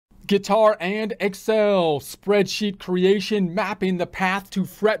Guitar and Excel, spreadsheet creation, mapping the path to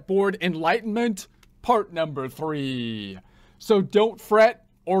fretboard enlightenment, part number 3. So don't fret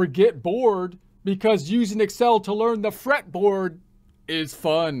or get bored, because using Excel to learn the fretboard is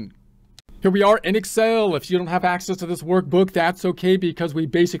fun. Here we are in Excel. If you don't have access to this workbook, that's okay, because we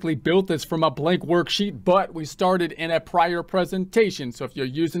basically built this from a blank worksheet, but we started in a prior presentation. So if you're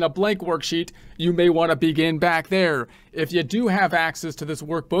using a blank worksheet, you may want to begin back there. If you do have access to this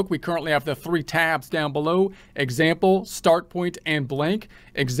workbook, we currently have the 3 tabs down below: example, start point, and blank.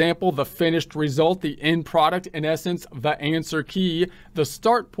 Example, the finished result, the end product, in essence, the answer key. The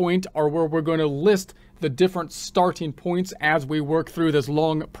start point are where we're going to list the different starting points as we work through this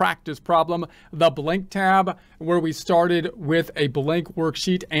long practice problem. The blank tab, where we started with a blank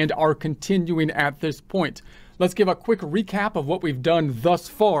worksheet and are continuing at this point. Let's give a quick recap of what we've done thus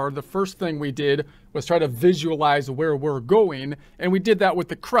far. The first thing we did was try to visualize where we're going, and we did that with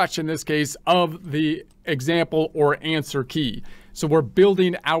the crutch, in this case, of the example or answer key. So we're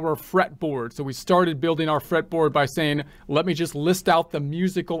building our fretboard. So we started building our fretboard by saying, let me just list out the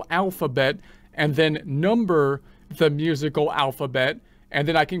musical alphabet and then number the musical alphabet, and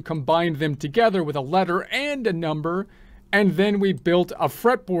then I can combine them together with a letter and a number. And then we built a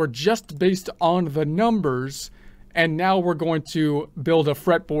fretboard just based on the numbers. And now we're going to build a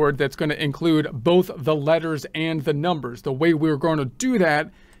fretboard that's going to include both the letters and the numbers. The way we're going to do that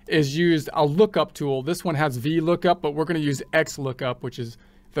is use a lookup tool. This one has VLOOKUP, but we're going to use XLOOKUP, which is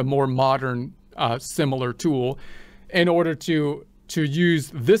the more modern similar tool, in order to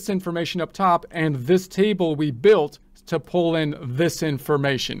use this information up top and this table we built to pull in this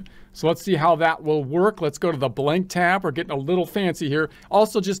information. So let's see how that will work. Let's go to the blank tab. We're getting a little fancy here.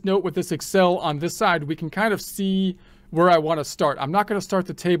 Also, just note with this Excel on this side, we can kind of see where I want to start. I'm not going to start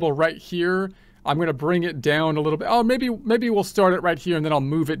the table right here. I'm going to bring it down a little bit. Oh, maybe we'll start it right here and then I'll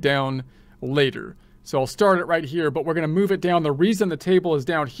move it down later. So I'll start it right here, but we're going to move it down. The reason the table is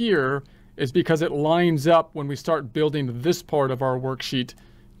down here is because it lines up when we start building this part of our worksheet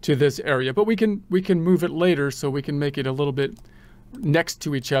to this area. But we can move it later, so we can make it a little bit next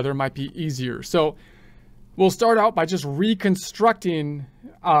to each other. Might be easier. So we'll start out by just reconstructing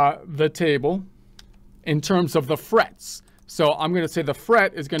the table in terms of the frets. So I'm going to say the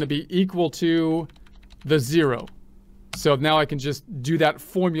fret is going to be equal to the 0. So now I can just do that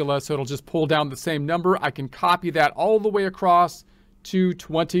formula, so it'll just pull down the same number. I can copy that all the way across to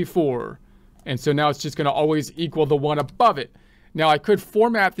 24. And so now it's just going to always equal the one above it. Now I could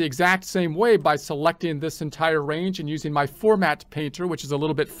format the exact same way by selecting this entire range and using my format painter, which is a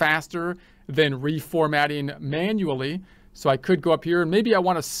little bit faster than reformatting manually. So I could go up here, and maybe I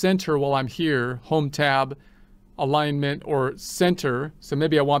want to center while I'm here, home tab, alignment, or center. So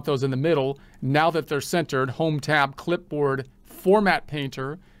maybe I want those in the middle. Now that they're centered, home tab, clipboard, format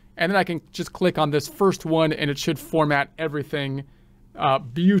painter, and then I can just click on this first one and it should format everything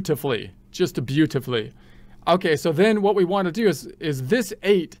beautifully, just beautifully. Okay, so then what we want to do is this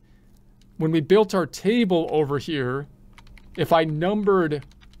 8, when we built our table over here, if I numbered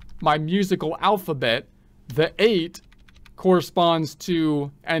my musical alphabet, the 8 corresponds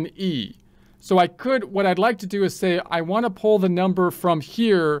to an E. So what I'd like to do is say, I want to pull the number from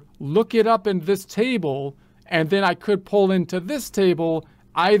here, look it up in this table, and then I could pull into this table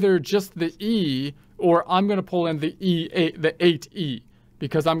either just the E, or I'm going to pull in the 8E,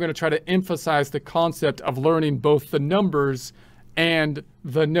 because I'm going to try to emphasize the concept of learning both the numbers and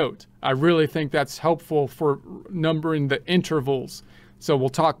the note. I really think that's helpful for numbering the intervals. So we'll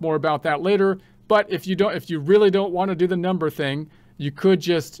talk more about that later. But if you really don't want to do the number thing, you could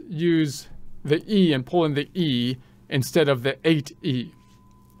just use the E and pull in the E instead of the 8E.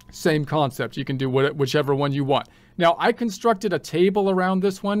 Same concept. You can do whichever one you want. Now, I constructed a table around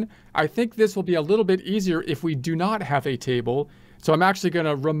this one. I think this will be a little bit easier if we do not have a table. So I'm actually going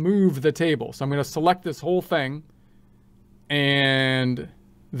to remove the table. So I'm going to select this whole thing. And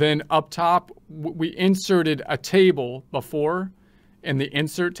then up top, we inserted a table before in the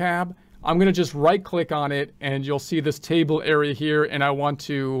Insert tab. I'm going to just right-click on it, and you'll see this table area here, and I want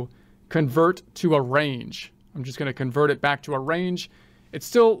to convert to a range. I'm just going to convert it back to a range. It's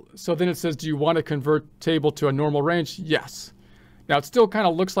still, so then it says, do you want to convert table to a normal range? Yes. Now, it still kind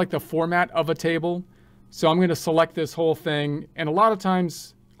of looks like the format of a table. So I'm going to select this whole thing, and a lot of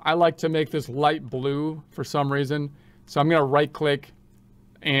times I like to make this light blue for some reason. So I'm going to right-click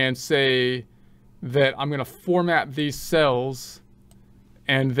and say that I'm going to format these cells,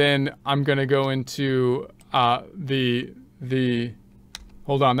 and then I'm going to go into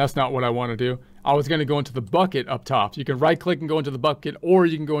hold on, that's not what I want to do. I was going to go into the bucket up top. You can right-click and go into the bucket, or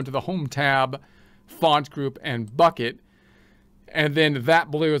you can go into the Home tab, Font Group, and Bucket. And then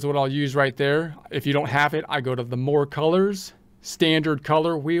that blue is what I'll use right there. If you don't have it, I go to the more colors, standard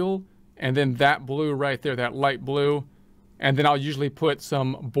color wheel, and then that blue right there, that light blue. And then I'll usually put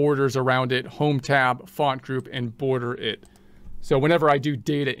some borders around it, home tab, font group, and border it. So whenever I do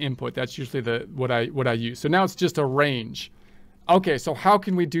data input, that's usually what I use. So now it's just a range. Okay, so how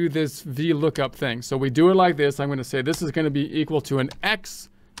can we do this VLOOKUP thing? So we do it like this. I'm going to say this is going to be equal to an X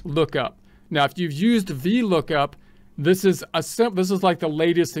lookup. Now, if you've used VLOOKUP, this is like the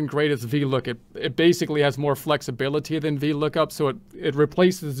latest and greatest VLOOKUP. It basically has more flexibility than VLOOKUP, so it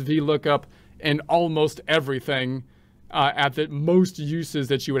replaces VLOOKUP in almost everything. At the most uses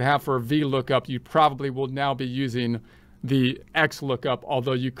that you would have for a VLOOKUP, you probably will now be using the XLOOKUP,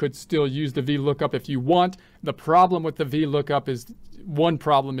 although you could still use the VLOOKUP if you want. The problem with the VLOOKUP is, one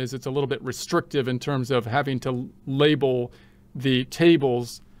problem is it's a little bit restrictive in terms of having to label the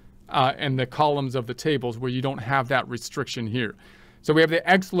tables and the columns of the tables, where you don't have that restriction here. So we have the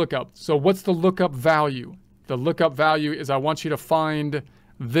XLOOKUP. So what's the lookup value? The lookup value is I want you to find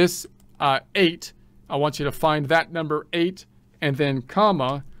this 8. I want you to find that number 8 and then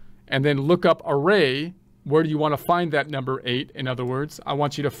comma, and then lookup array. Where do you want to find that number 8? In other words, I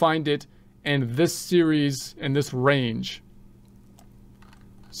want you to find it in this series, in this range.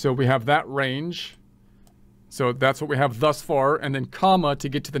 So we have that range. So that's what we have thus far. And then comma to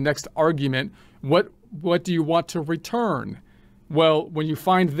get to the next argument. What do you want to return? Well, when you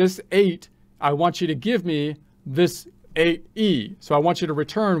find this 8, I want you to give me this 8E. So I want you to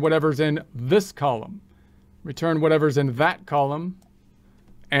return whatever's in this column. Return whatever's in that column.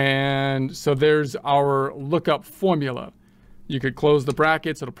 And so there's our lookup formula. You could close the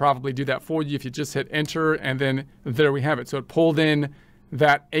brackets. It'll probably do that for you if you just hit enter, and then there we have it. So it pulled in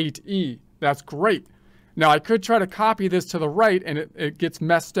that 8E. That's great. Now I could try to copy this to the right, and it gets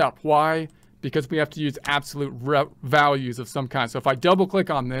messed up. Why? Because we have to use absolute values of some kind. So if I double click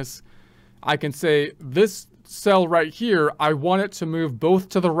on this, I can say this cell right here, I want it to move both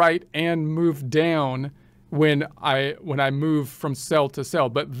to the right and move down when I move from cell to cell.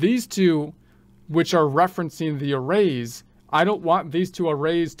 But these two, which are referencing the arrays, I don't want these two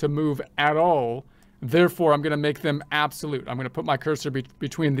arrays to move at all. Therefore, I'm going to make them absolute. I'm going to put my cursor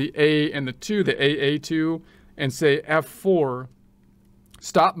between the A and the 2, the AA2, and say F4.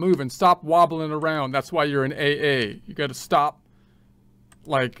 Stop moving, stop wobbling around. That's why you're an AA. You got to stop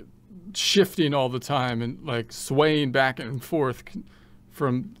like shifting all the time and like swaying back and forth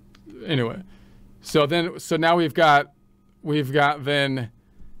from, anyway. So now we've got then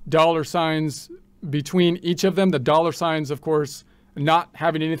dollar signs between each of them. The dollar signs, of course, not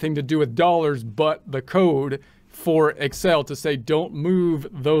having anything to do with dollars, but the code for Excel to say don't move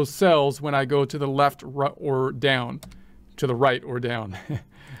those cells when I go to the left or down, to the right or down.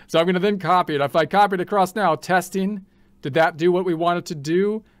 So I'm going to then copy it. If I copy it across now, testing, did that do what we wanted to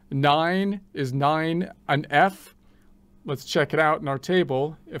do? 9 is 9 an F. Let's check it out in our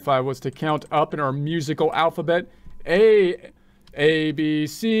table. If I was to count up in our musical alphabet, A, B,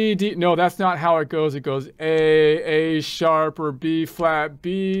 C, D. No, that's not how it goes. It goes A sharp or B flat,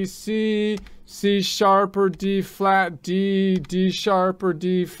 B, C sharp or D flat, D sharp or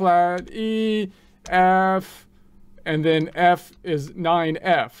D flat, E, F, and then F is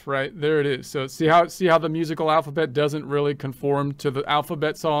 9F, right? There it is. So see how the musical alphabet doesn't really conform to the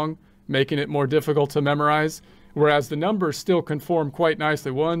alphabet song, making it more difficult to memorize? Whereas the numbers still conform quite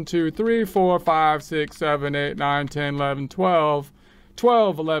nicely. 1, 2, 3, 4, 5, 6, 7, 8, 9, 10, 11, 12.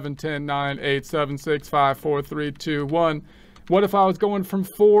 12, 11, 10, 9, 8, 7, 6, 5, 4, 3, 2, 1. What if I was going from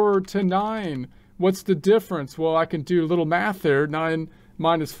 4 to 9? What's the difference? Well, I can do a little math there. 9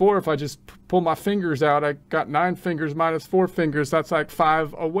 minus 4, if I just pull my fingers out, I got 9 fingers minus 4 fingers. That's like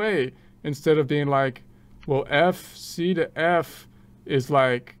 5 away. Instead of being like, well, F, C to F is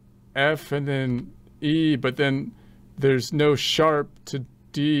like F and then E, but then there's no sharp to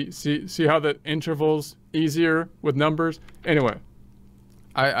D. See how that interval's easier with numbers? Anyway,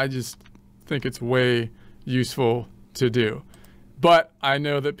 I just think it's way useful to do. But I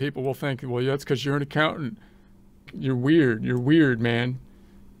know that people will think, well, yeah, that's because you're an accountant. You're weird, man.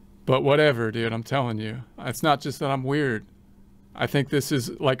 But whatever, dude, I'm telling you. It's not just that I'm weird. I think this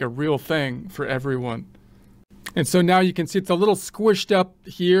is like a real thing for everyone. And so now you can see it's a little squished up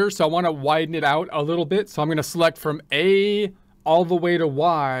here, so I want to widen it out a little bit. So I'm going to select from A all the way to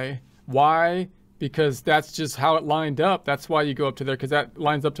Y. Why? Because that's just how it lined up. That's why you go up to there, because that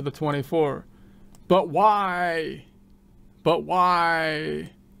lines up to the 24. But why? But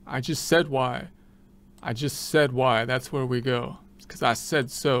why? I just said why. I just said why. That's where we go. It's because I said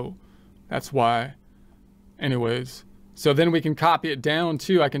so. That's why. Anyways, so then we can copy it down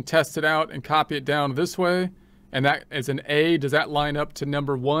too. I can test it out and copy it down this way. and that is an A. Does that line up to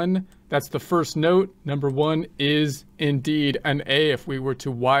number 1? That's the first note. Number 1 is indeed an A if we were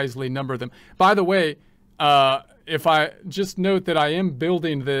to wisely number them. By the way, if I just note that I am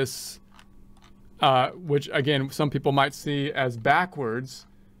building this, which again, some people might see as backwards,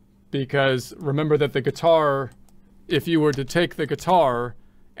 because remember that the guitar, if you were to take the guitar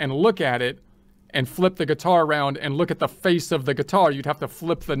and look at it and flip the guitar around and look at the face of the guitar, you'd have to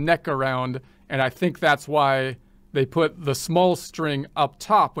flip the neck around. And I think that's why they put the small string up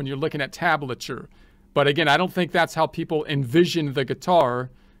top when you're looking at tablature. But again, I don't think that's how people envision the guitar,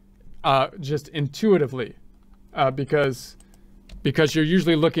 just intuitively, because you're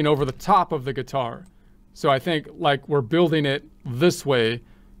usually looking over the top of the guitar. So I think like we're building it this way,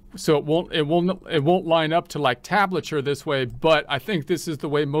 so it won't line up to like tablature this way, but I think this is the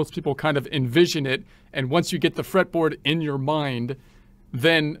way most people kind of envision it. And once you get the fretboard in your mind,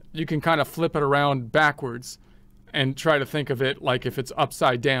 then you can kind of flip it around backwards and try to think of it like if it's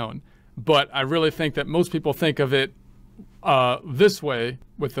upside down. But I really think that most people think of it this way,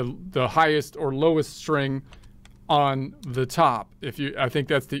 with the highest or lowest string on the top. I think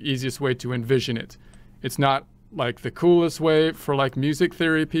that's the easiest way to envision it. It's not like the coolest way for like music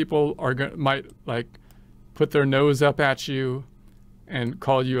theory people might like put their nose up at you and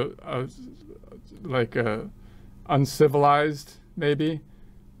call you like uncivilized maybe,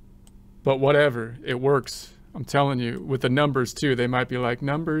 but whatever, it works. I'm telling you, with the numbers too, they might be like,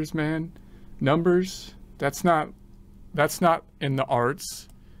 numbers, man, numbers, that's not in the arts.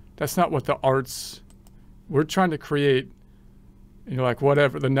 That's not what the arts, we're trying to create, you know, like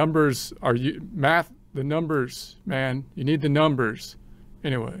whatever, the numbers are math, the numbers, man, you need the numbers.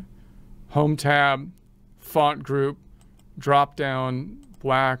 Anyway, home tab, font group, drop down,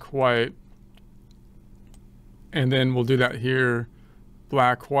 black, white, and then we'll do that here,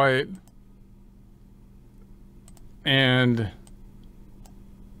 black, white, and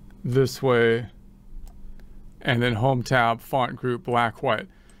this way, and then home tab, font group, black, white.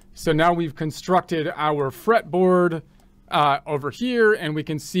 So now we've constructed our fretboard over here, and we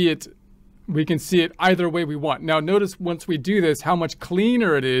can see it either way we want. Now notice once we do this, how much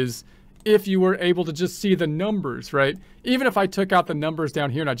cleaner it is if you were able to just see the numbers, right? Even if I took out the numbers down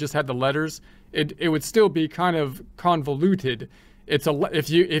here and I just had the letters, it would still be kind of convoluted.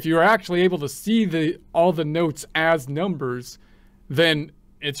 If you're actually able to see all the notes as numbers, then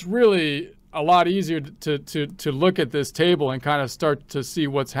it's really a lot easier to look at this table and kind of start to see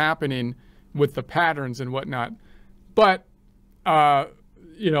what's happening with the patterns and whatnot. But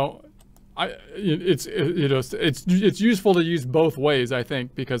you know, it's useful to use both ways, I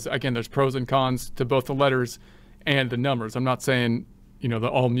think, because again, there's pros and cons to both the letters and the numbers. I'm not saying, you know, that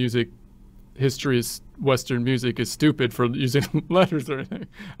all music history is Western music is stupid for using letters or anything.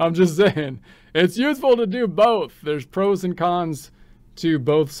 I'm just saying it's useful to do both. There's pros and cons to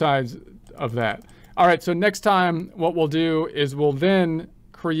both sides of that. All right, so next time what we'll do is we'll then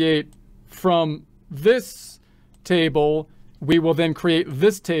create from this table, we will then create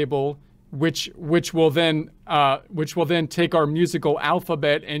this table, which will then take our musical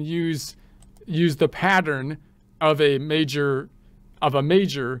alphabet and use the pattern of a major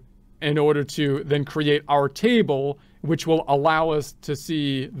in order to then create our table, which will allow us to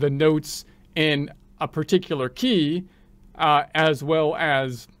see the notes in a particular key, as well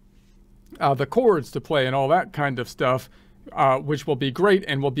as the chords to play and all that kind of stuff, which will be great,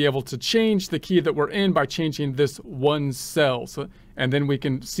 and we'll be able to change the key that we're in by changing this one cell. So, and then we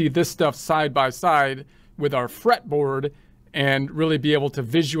can see this stuff side by side with our fretboard and really be able to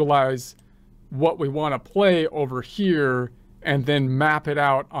visualize what we want to play over here and then map it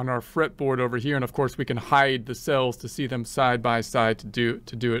out on our fretboard over here. And of course we can hide the cells to see them side by side to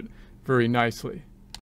do it very nicely.